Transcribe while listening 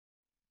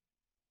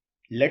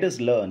Let us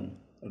learn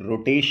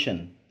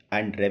rotation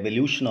and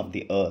revolution of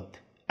the earth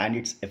and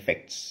its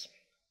effects.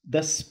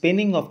 The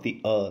spinning of the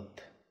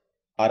earth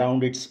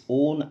around its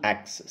own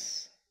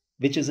axis,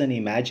 which is an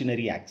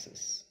imaginary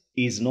axis,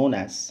 is known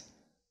as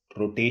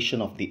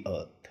rotation of the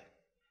earth.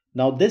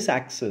 Now this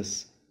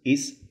axis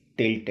is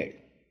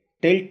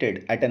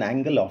tilted at an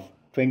angle of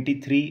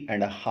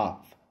 23.5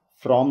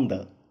 from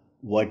the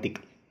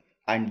vertical.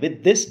 And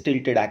with this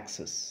tilted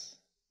axis,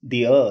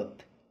 the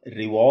earth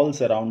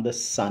revolves around the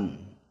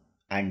sun,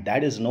 and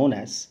that is known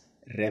as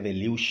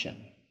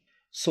revolution.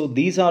 So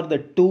these are the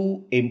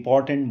two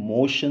important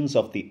motions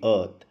of the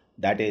earth,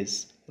 that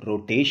is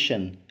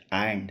rotation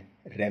and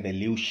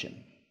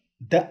revolution.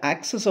 The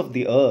axis of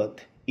the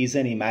earth is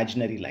an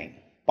imaginary line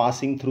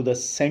passing through the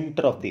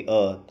center of the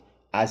earth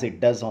as it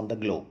does on the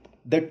globe.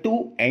 The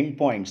two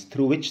endpoints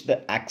through which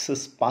the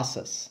axis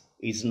passes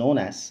is known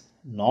as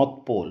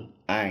North Pole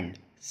and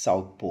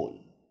South Pole.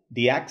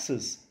 The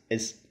axis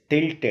is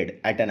tilted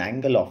at an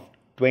angle of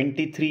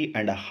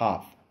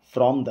 23.5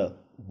 from the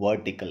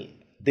vertical.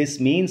 This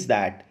means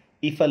that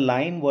if a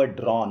line were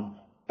drawn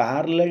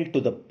parallel to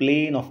the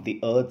plane of the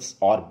Earth's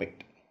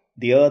orbit,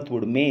 the Earth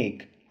would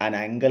make an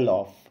angle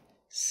of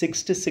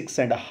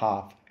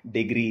 66.5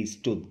 degrees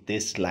to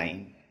this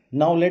line.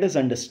 Now let us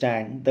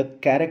understand the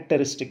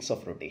characteristics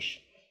of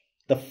rotation.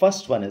 The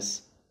first one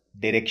is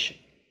direction.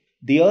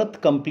 The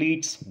Earth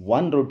completes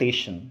one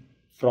rotation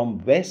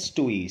from west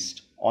to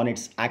east on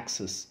its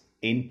axis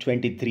in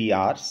 23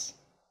 hours,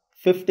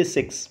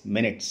 56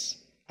 minutes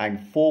and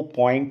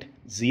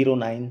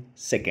 4.09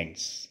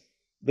 seconds,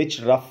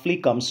 which roughly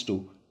comes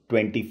to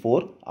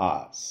 24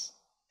 hours.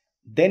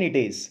 Then it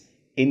is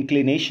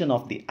inclination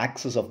of the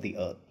axis of the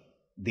Earth.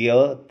 The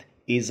Earth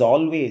is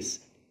always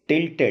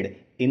tilted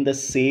in the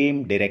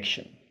same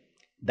direction.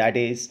 That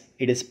is,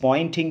 it is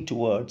pointing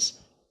towards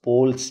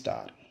pole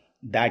star.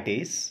 That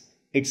is,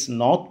 its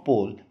north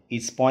pole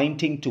is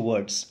pointing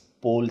towards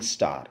pole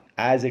star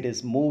as it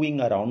is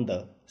moving around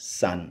the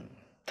sun.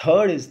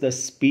 Third is the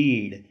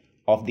speed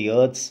of the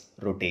Earth's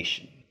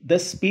rotation. The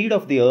speed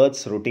of the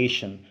Earth's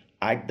rotation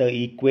at the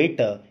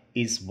equator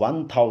is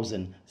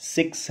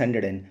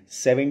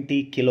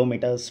 1670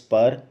 kilometers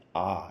per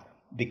hour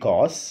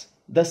because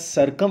the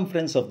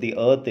circumference of the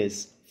Earth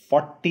is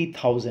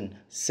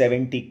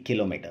 40,070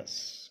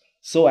 kilometers.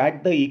 So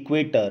at the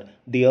equator,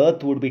 the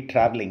Earth would be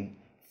traveling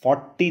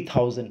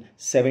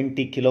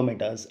 40,070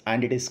 kilometers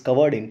and it is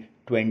covered in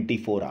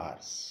 24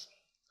 hours.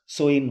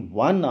 So in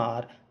 1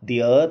 hour,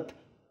 the Earth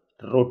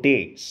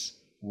rotates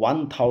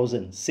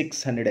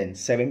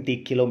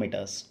 1670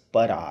 kilometers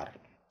per hour.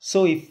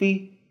 So if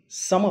we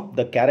sum up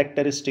the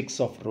characteristics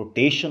of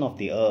rotation of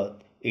the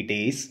Earth, it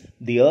is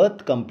the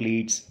Earth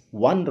completes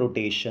one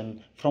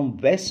rotation from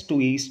west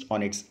to east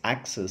on its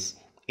axis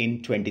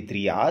in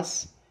 23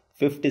 hours,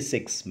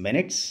 56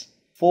 minutes,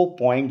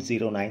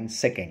 4.09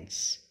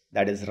 seconds.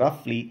 That is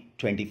roughly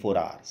 24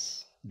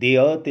 hours. The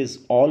Earth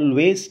is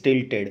always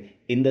tilted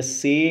in the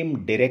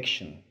same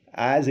direction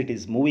as it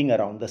is moving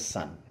around the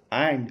sun.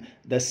 And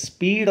the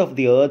speed of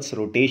the Earth's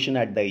rotation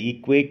at the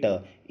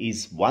equator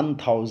is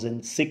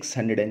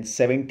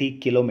 1670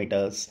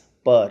 kilometers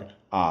per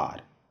hour.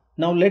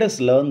 Now let us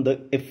learn the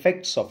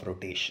effects of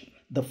rotation.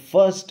 The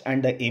first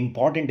and the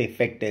important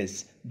effect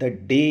is the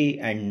day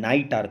and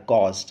night are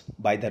caused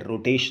by the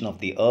rotation of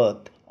the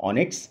Earth on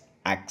its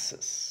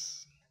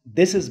axis.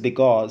 This is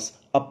because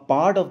a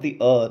part of the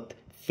Earth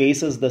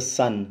faces the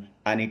sun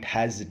and it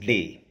has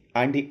day,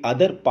 and the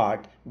other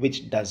part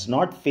which does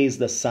not face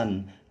the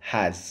sun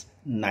has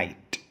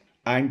night.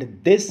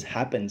 And this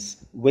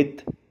happens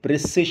with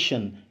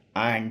precision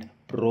and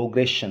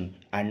progression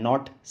and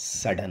not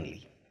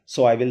suddenly.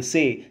 So I will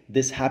say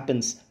this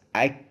happens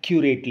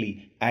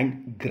accurately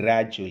and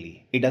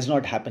gradually. It does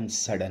not happen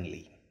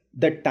suddenly.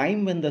 The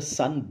time when the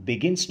sun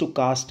begins to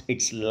cast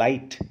its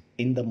light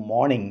in the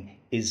morning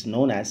is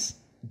known as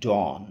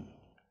dawn.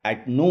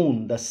 At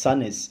noon, the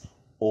sun is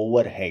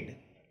overhead.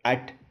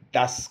 At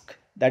dusk,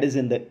 that is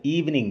in the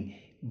evening,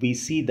 we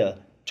see the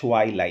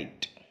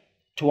twilight.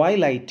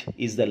 Twilight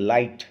is the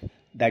light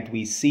that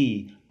we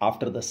see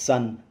after the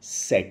sun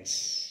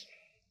sets.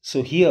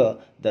 So here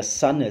the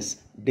sun is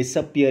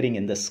disappearing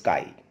in the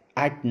sky.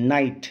 At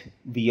night,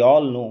 we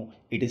all know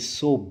it is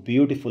so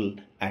beautiful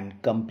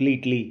and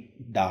completely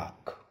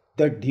dark.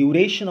 The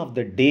duration of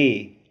the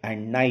day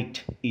and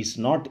night is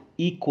not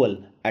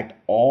equal at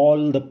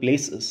all the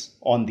places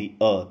on the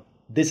earth.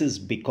 This is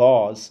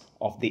because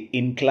of the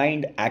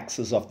inclined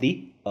axis of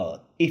the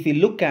earth. If we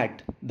look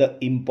at the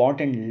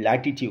important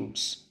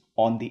latitudes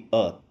on the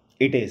earth,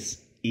 it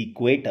is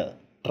equator,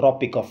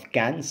 Tropic of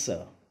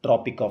Cancer,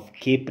 Tropic of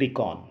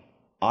Capricorn,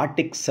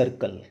 Arctic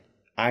Circle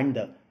and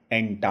the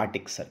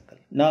Antarctic Circle.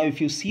 Now if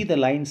you see the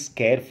lines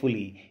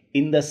carefully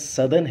in the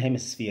southern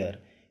hemisphere,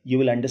 you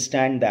will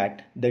understand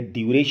that the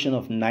duration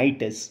of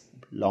night is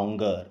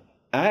longer,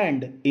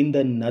 and in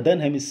the northern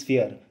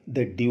hemisphere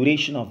the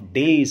duration of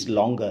day is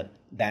longer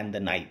than the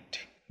night.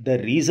 The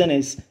reason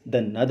is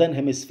the northern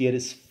hemisphere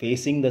is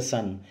facing the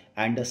sun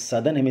and the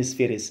southern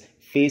hemisphere is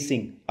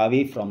facing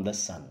away from the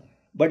sun.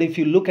 But if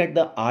you look at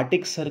the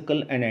Arctic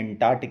Circle and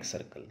Antarctic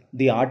Circle,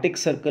 the Arctic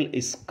Circle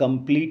is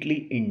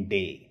completely in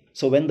day.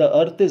 So when the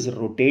Earth is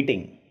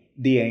rotating,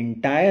 the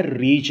entire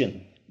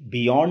region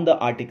beyond the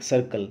Arctic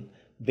Circle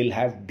will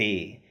have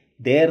day.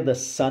 There the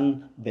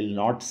sun will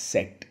not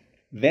set.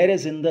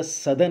 Whereas in the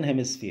southern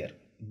hemisphere,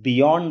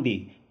 beyond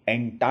the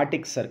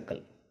Antarctic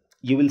Circle,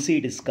 you will see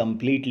it is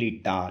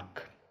completely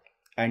dark.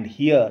 And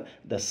here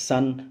the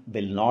sun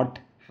will not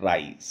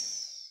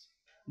rise.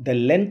 The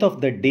length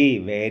of the day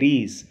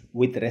varies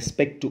with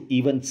respect to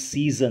even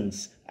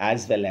seasons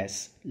as well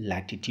as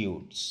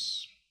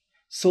latitudes.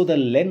 So the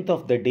length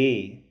of the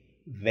day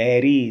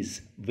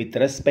varies with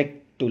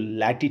respect to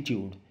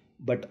latitude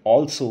but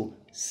also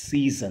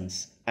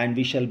seasons, and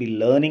we shall be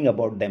learning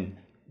about them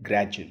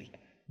gradually.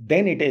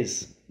 Then it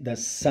is the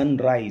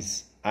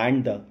sunrise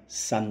and the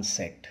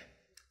sunset.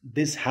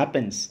 This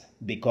happens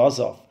because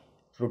of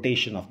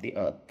rotation of the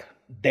earth.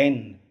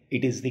 Then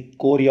it is the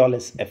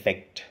Coriolis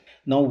effect.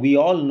 Now we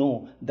all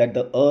know that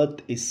the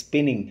earth is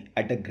spinning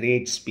at a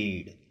great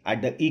speed.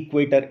 At the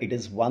equator it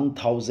is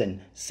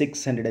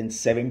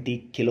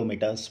 1670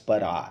 kilometers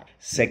per hour.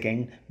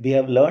 Second, we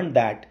have learned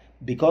that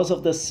because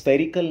of the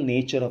spherical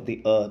nature of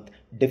the earth,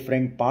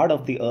 different part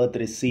of the earth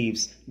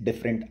receives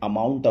different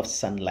amount of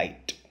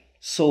sunlight.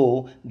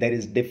 So there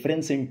is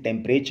difference in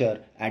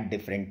temperature at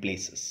different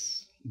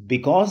places.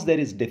 Because there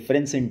is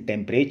difference in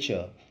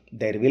temperature,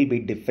 there will be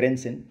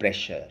difference in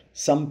pressure.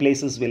 Some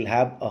places will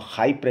have a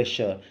high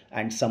pressure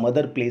and some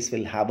other place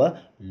will have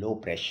a low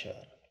pressure.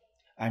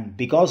 And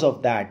because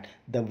of that,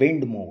 the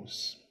wind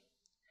moves.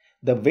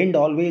 The wind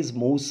always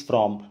moves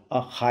from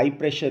a high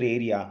pressure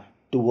area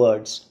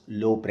towards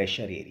low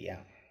pressure area.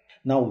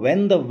 Now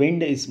when the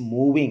wind is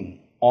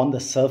moving on the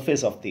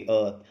surface of the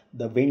earth,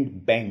 the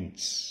wind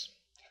bends.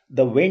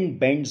 The wind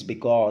bends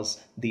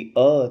because the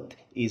earth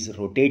is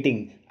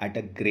rotating at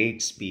a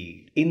great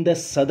speed. In the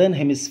southern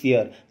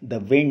hemisphere, the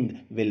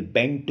wind will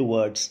bend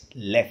towards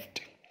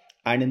left,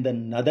 and in the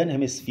northern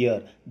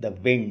hemisphere, the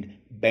wind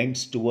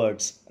bends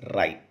towards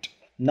right.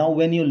 Now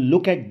when you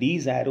look at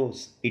these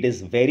arrows, it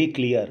is very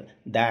clear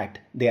that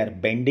they are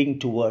bending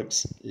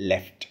towards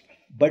left.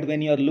 But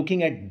when you are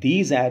looking at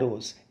these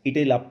arrows, it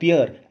will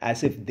appear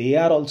as if they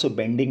are also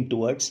bending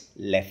towards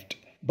left.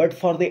 But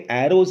for the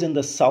arrows in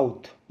the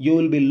south, you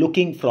will be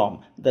looking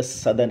from the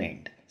southern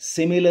end.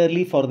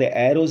 Similarly, for the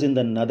arrows in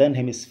the northern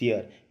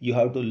hemisphere, you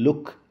have to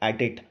look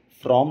at it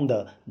from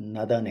the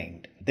northern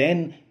end.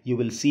 Then you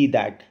will see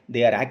that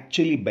they are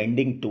actually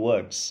bending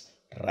towards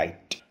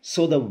right.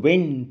 So the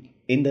wind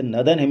in the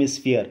northern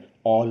hemisphere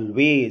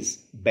always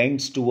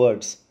bends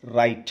towards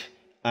right,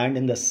 and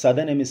in the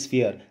southern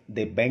hemisphere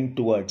they bend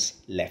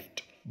towards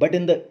left. But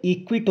in the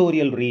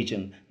equatorial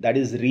region, that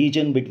is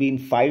region between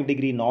 5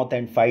 degrees north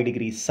and 5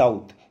 degrees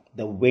south,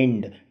 the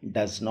wind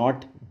does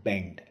not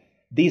bend.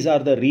 These are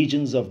the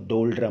regions of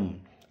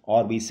doldrum,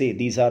 or we say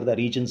these are the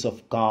regions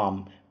of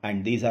calm,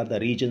 and these are the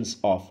regions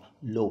of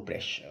low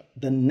pressure.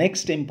 The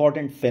next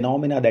important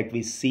phenomena that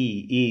we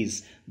see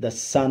is the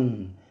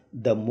sun,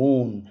 the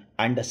moon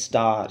and the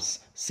stars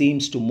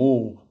seems to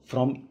move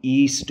from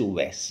east to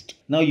west.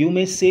 Now you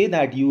may say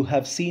that you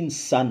have seen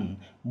sun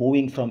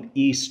moving from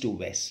east to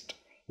west.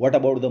 What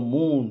about the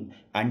moon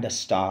and the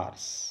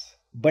stars?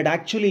 But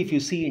actually, if you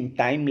see in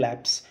time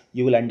lapse,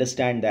 you will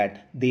understand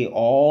that they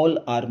all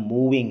are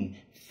moving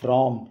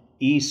from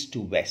east to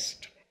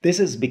west.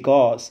 This is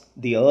because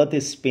the earth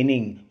is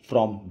spinning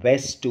from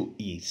west to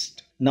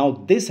east.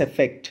 Now this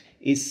effect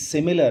is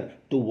similar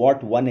to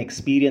what one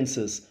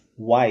experiences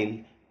while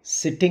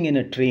sitting in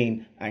a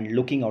train and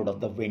looking out of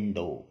the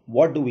window.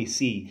 What do we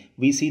see?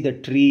 We see the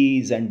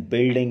trees and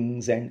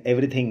buildings and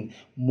everything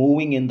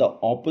moving in the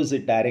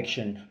opposite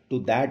direction to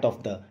that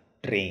of the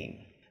train.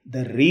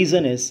 The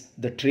reason is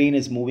the train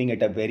is moving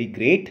at a very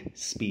great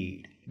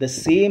speed. The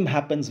same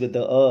happens with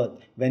the earth.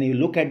 When you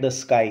look at the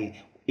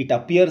sky, it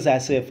appears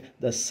as if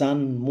the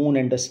sun, moon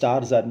and the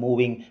stars are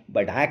moving,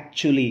 but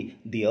actually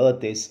the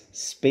earth is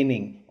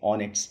spinning on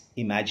its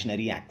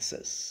imaginary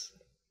axis.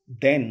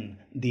 Then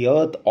the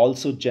earth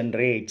also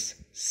generates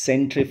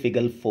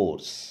centrifugal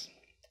force.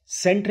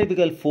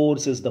 Centrifugal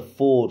force is the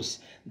force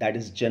that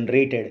is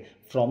generated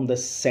from the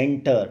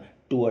center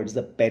towards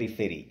the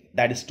periphery,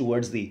 that is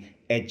towards the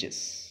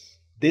edges.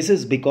 This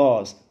is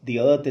because the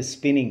earth is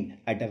spinning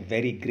at a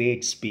very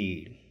great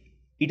speed.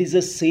 It is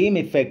the same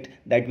effect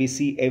that we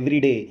see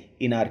every day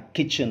in our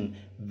kitchen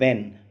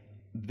when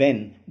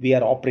we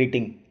are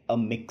operating a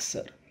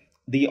mixer.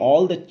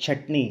 All the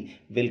chutney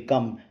will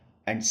come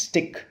and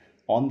stick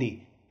on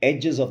the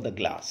edges of the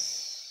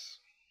glass.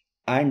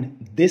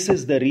 And this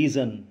is the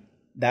reason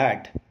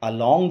that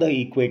along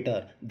the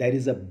equator there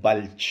is a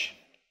bulge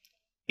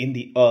in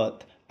the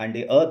earth, and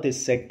the earth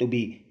is said to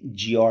be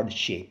geode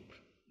shape.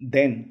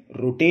 Then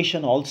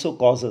rotation also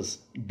causes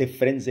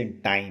difference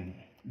in time,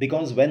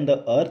 because when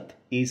the earth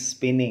is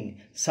spinning,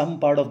 some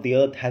part of the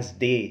earth has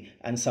day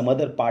and some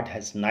other part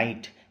has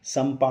night.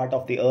 Some part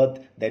of the earth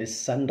there is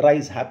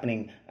sunrise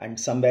happening and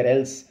somewhere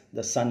else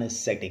the sun is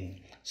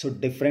setting. So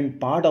different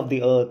part of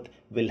the earth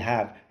will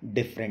have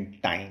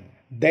different time.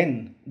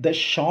 Then the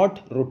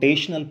short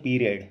rotational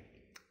period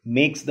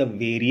makes the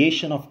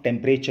variation of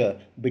temperature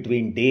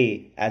between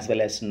day as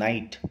well as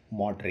night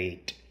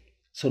moderate.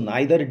 So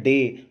neither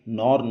day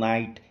nor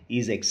night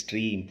is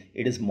extreme,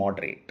 it is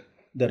moderate.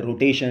 The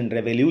rotation and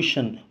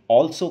revolution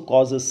also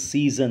causes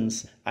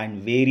seasons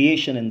and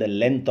variation in the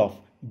length of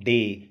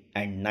day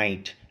and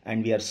night,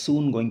 and we are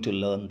soon going to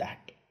learn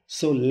that.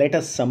 So let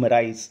us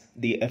summarize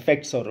the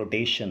effects of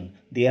rotation.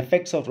 The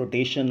effects of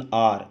rotation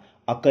are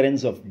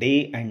occurrence of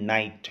day and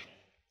night,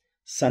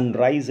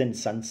 sunrise and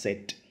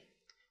sunset,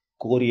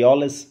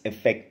 Coriolis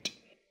effect.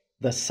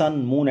 The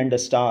sun, moon and the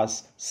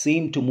stars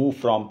seem to move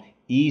from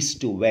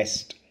east to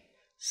west,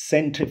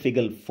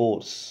 centrifugal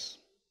force,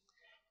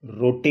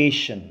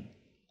 rotation,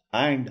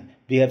 and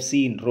we have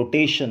seen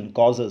rotation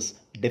causes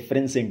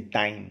difference in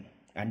time,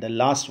 and the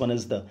last one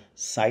is the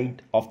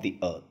side of the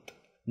earth.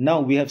 Now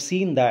we have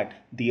seen that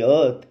the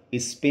earth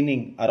is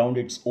spinning around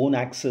its own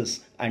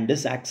axis and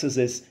this axis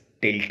is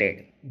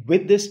tilted.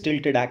 With this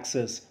tilted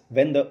axis,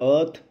 when the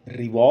earth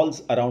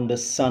revolves around the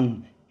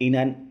sun in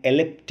an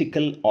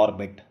elliptical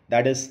orbit,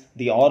 that is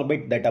the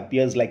orbit that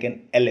appears like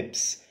an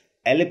ellipse.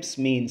 Ellipse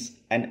means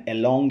an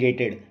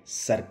elongated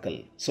circle.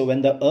 So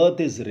when the earth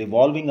is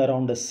revolving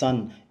around the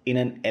sun in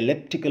an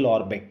elliptical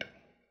orbit,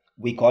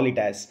 we call it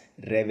as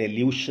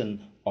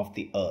revolution of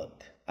the earth.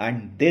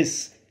 And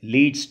this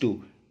leads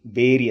to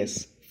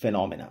various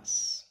phenomena.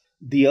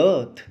 The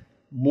earth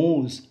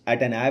moves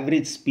at an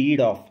average speed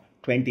of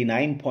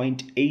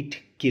 29.8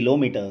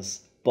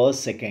 kilometers per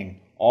second,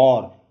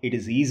 or it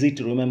is easy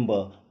to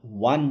remember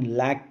 1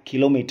 lakh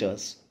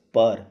kilometers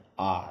per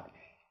hour.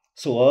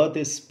 So earth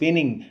is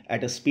spinning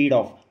at a speed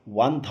of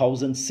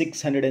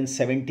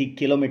 1670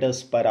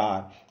 kilometers per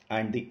hour,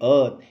 and the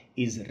earth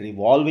is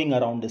revolving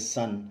around the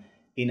sun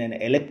in an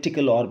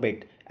elliptical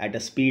orbit at a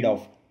speed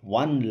of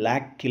 1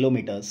 lakh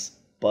kilometers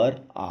per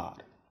hour.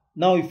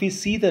 Now if we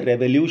see the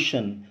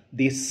revolution,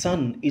 the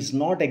sun is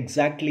not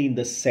exactly in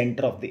the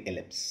center of the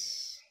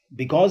ellipse.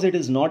 Because it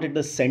is not at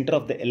the center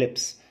of the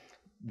ellipse,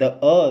 the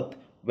earth,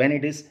 when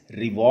it is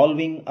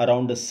revolving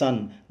around the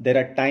sun, there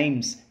are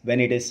times when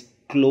it is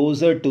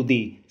closer to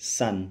the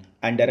sun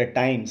and there are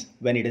times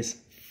when it is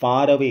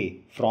far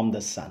away from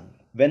the sun.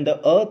 When the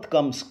earth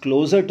comes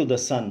closer to the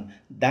sun,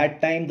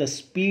 that time the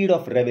speed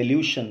of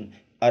revolution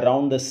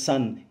around the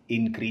sun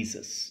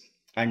increases.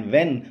 And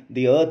when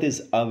the earth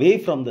is away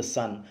from the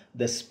sun,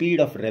 the speed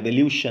of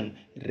revolution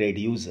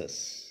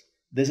reduces.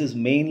 This is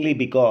mainly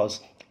because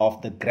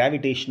of the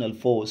gravitational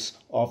force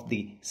of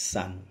the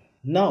sun.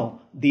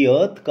 Now, the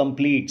earth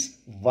completes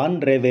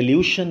one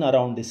revolution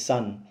around the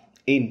sun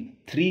in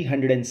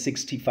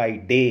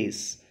 365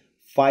 days,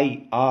 5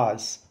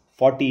 hours,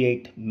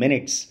 48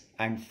 minutes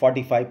and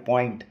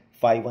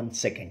 45.51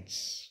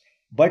 seconds.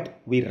 But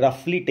we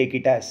roughly take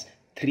it as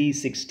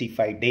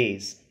 365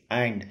 days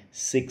and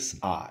 6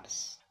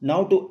 hours.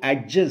 Now to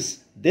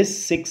adjust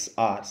this 6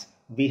 hours,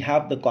 we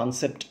have the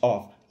concept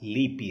of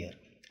leap year.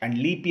 And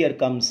leap year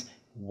comes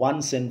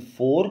once in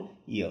 4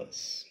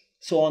 years.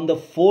 So on the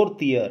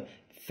 4th year,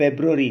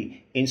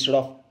 February, instead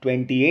of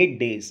 28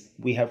 days,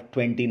 we have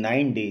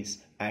 29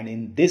 days. And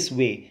in this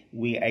way,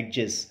 we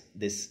adjust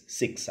this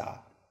 6 hours.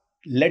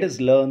 Let us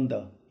learn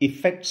the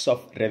effects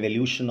of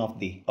revolution of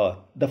the earth.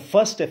 The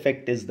first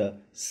effect is the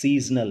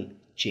seasonal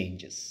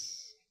changes.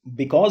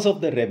 Because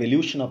of the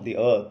revolution of the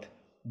earth,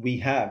 we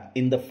have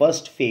in the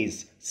first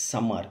phase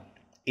summer,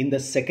 in the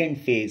second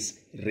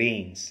phase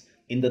rains,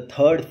 in the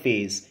third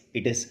phase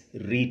it is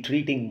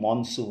retreating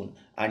monsoon,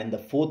 and in the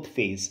fourth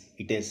phase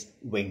it is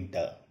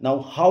winter.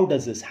 Now how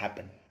does this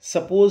happen?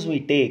 Suppose we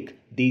take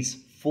these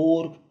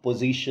 4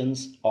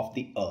 positions of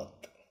the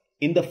earth.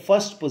 In the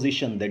first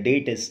position the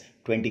date is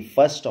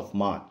 21st of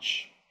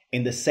March.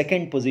 In the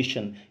second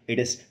position it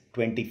is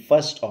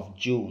 21st of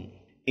June.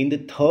 In the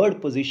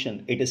third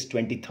position, it is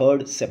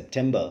 23rd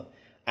September,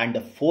 and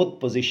the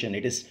fourth position,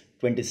 it is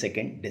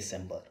 22nd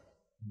December.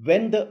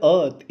 When the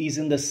earth is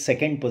in the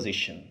second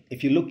position,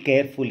 if you look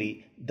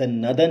carefully, the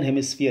northern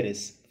hemisphere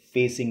is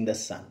facing the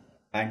sun.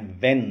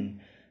 And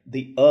when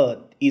the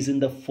earth is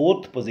in the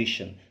fourth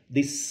position,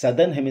 the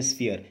southern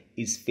hemisphere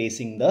is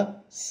facing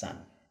the sun.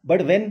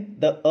 But when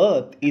the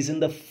earth is in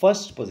the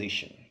first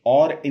position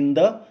or in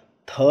the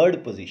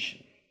third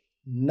position,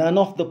 none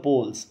of the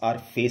poles are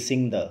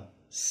facing the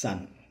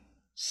sun.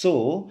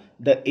 So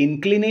the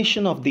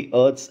inclination of the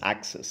earth's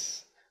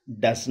axis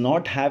does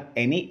not have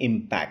any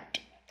impact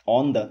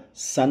on the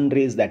sun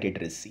rays that it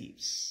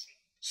receives.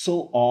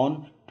 So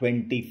on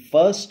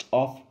 21st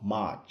of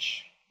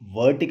March,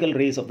 vertical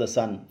rays of the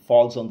sun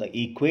falls on the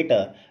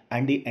equator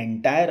and the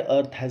entire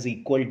earth has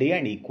equal day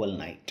and equal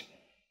night.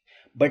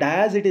 But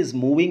as it is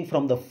moving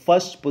from the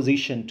first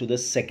position to the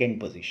second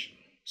position,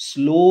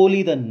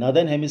 slowly the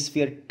northern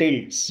hemisphere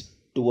tilts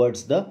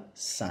towards the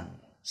sun.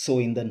 So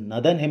in the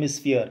northern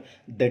hemisphere,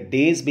 the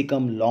days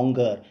become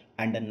longer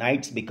and the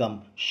nights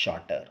become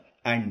shorter.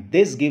 And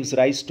this gives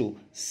rise to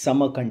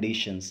summer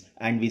conditions,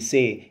 and we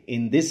say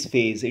in this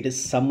phase it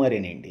is summer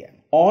in India.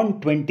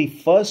 On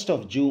 21st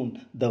of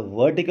June, the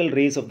vertical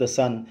rays of the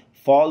sun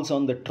falls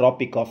on the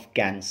Tropic of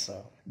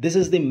Cancer. This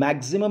is the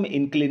maximum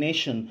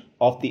inclination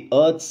of the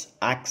Earth's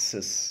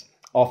axis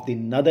of the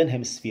northern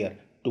hemisphere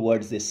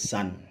towards the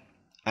sun,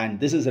 and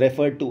this is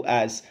referred to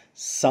as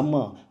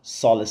summer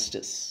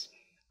solstice.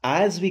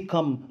 As we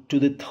come to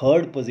the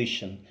third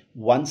position,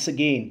 once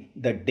again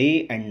the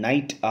day and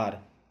night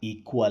are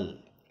equal,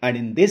 and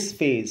in this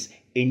phase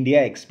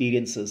India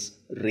experiences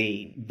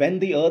rain. When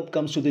the Earth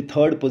comes to the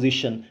third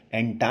position,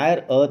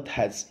 entire Earth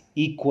has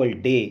equal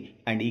day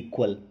and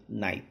equal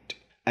night.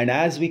 And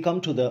as we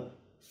come to the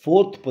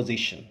fourth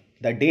position,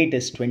 the date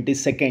is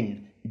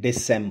 22nd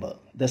December.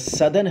 The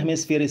southern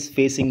hemisphere is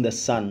facing the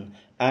sun,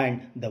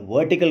 and the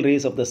vertical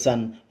rays of the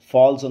sun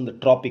falls on the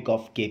Tropic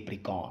of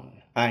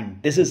Capricorn.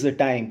 And this is the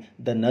time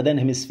the northern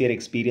hemisphere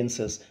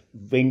experiences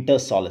winter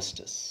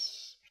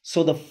solstice.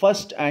 So the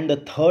first and the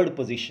third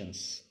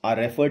positions are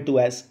referred to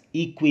as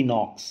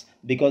equinox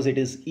because it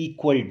is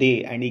equal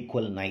day and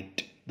equal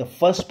night. The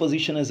first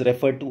position is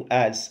referred to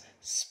as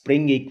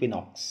spring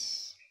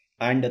equinox,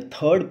 and the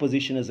third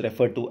position is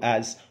referred to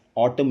as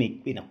autumn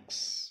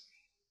equinox.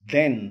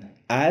 Then,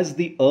 as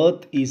the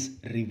earth is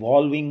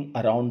revolving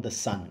around the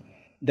sun,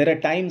 there are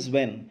times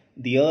when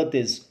the earth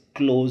is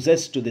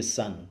closest to the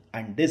sun,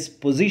 and this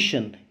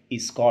position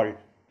is called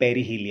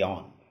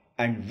perihelion.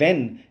 And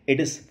when it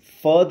is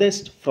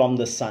furthest from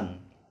the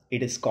sun,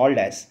 it is called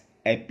as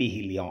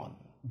aphelion.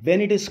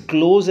 When it is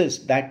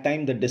closest, that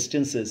time the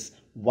distance is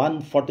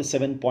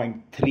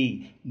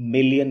 147.3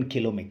 million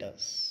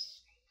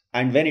kilometers.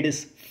 And when it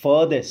is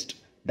furthest,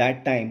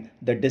 that time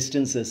the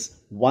distance is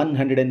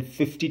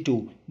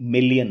 152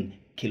 million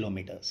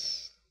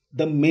kilometers.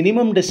 The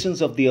minimum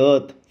distance of the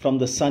earth from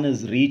the sun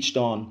is reached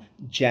on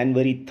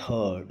January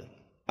 3rd,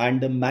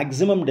 and the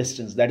maximum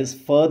distance, that is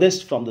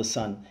furthest from the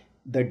sun,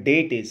 the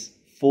date is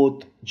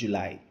 4th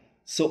July.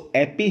 So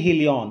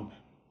aphelion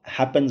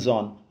happens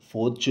on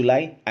 4th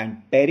July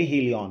and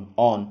perihelion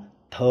on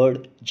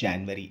 3rd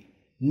January.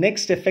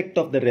 Next effect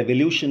of the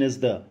revolution is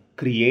the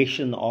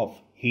creation of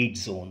heat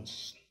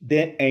zones.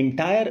 The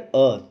entire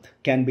earth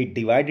can be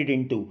divided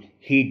into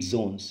heat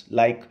zones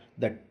like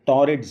the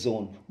torrid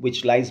zone,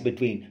 which lies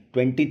between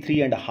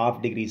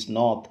 23.5 degrees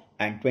north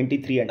and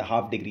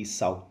 23.5 degrees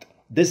south.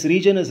 This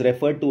region is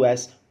referred to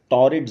as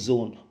torrid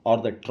zone or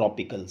the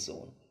tropical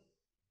zone.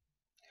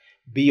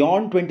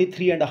 Beyond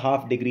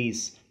 23.5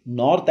 degrees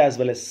north as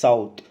well as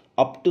south,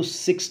 up to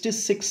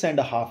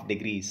 66.5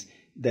 degrees,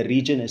 the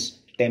region is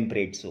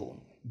temperate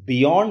zone.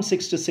 Beyond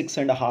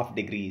 66.5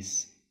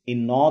 degrees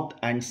in north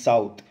and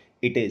south,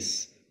 it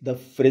is the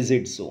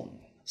frigid zone.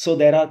 So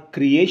there are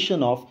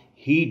creation of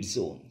heat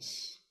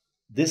zones.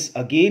 This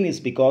again is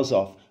because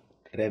of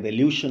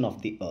revolution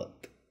of the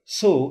earth.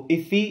 So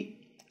if we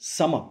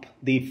sum up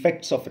the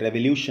effects of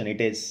revolution,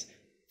 it is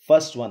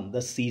first one,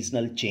 the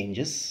seasonal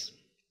changes,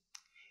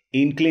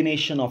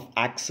 inclination of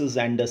axis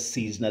and the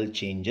seasonal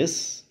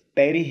changes,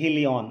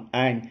 perihelion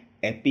and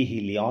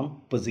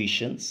aphelion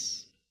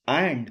positions,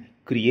 and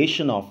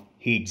creation of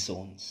heat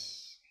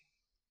zones.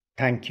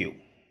 Thank you.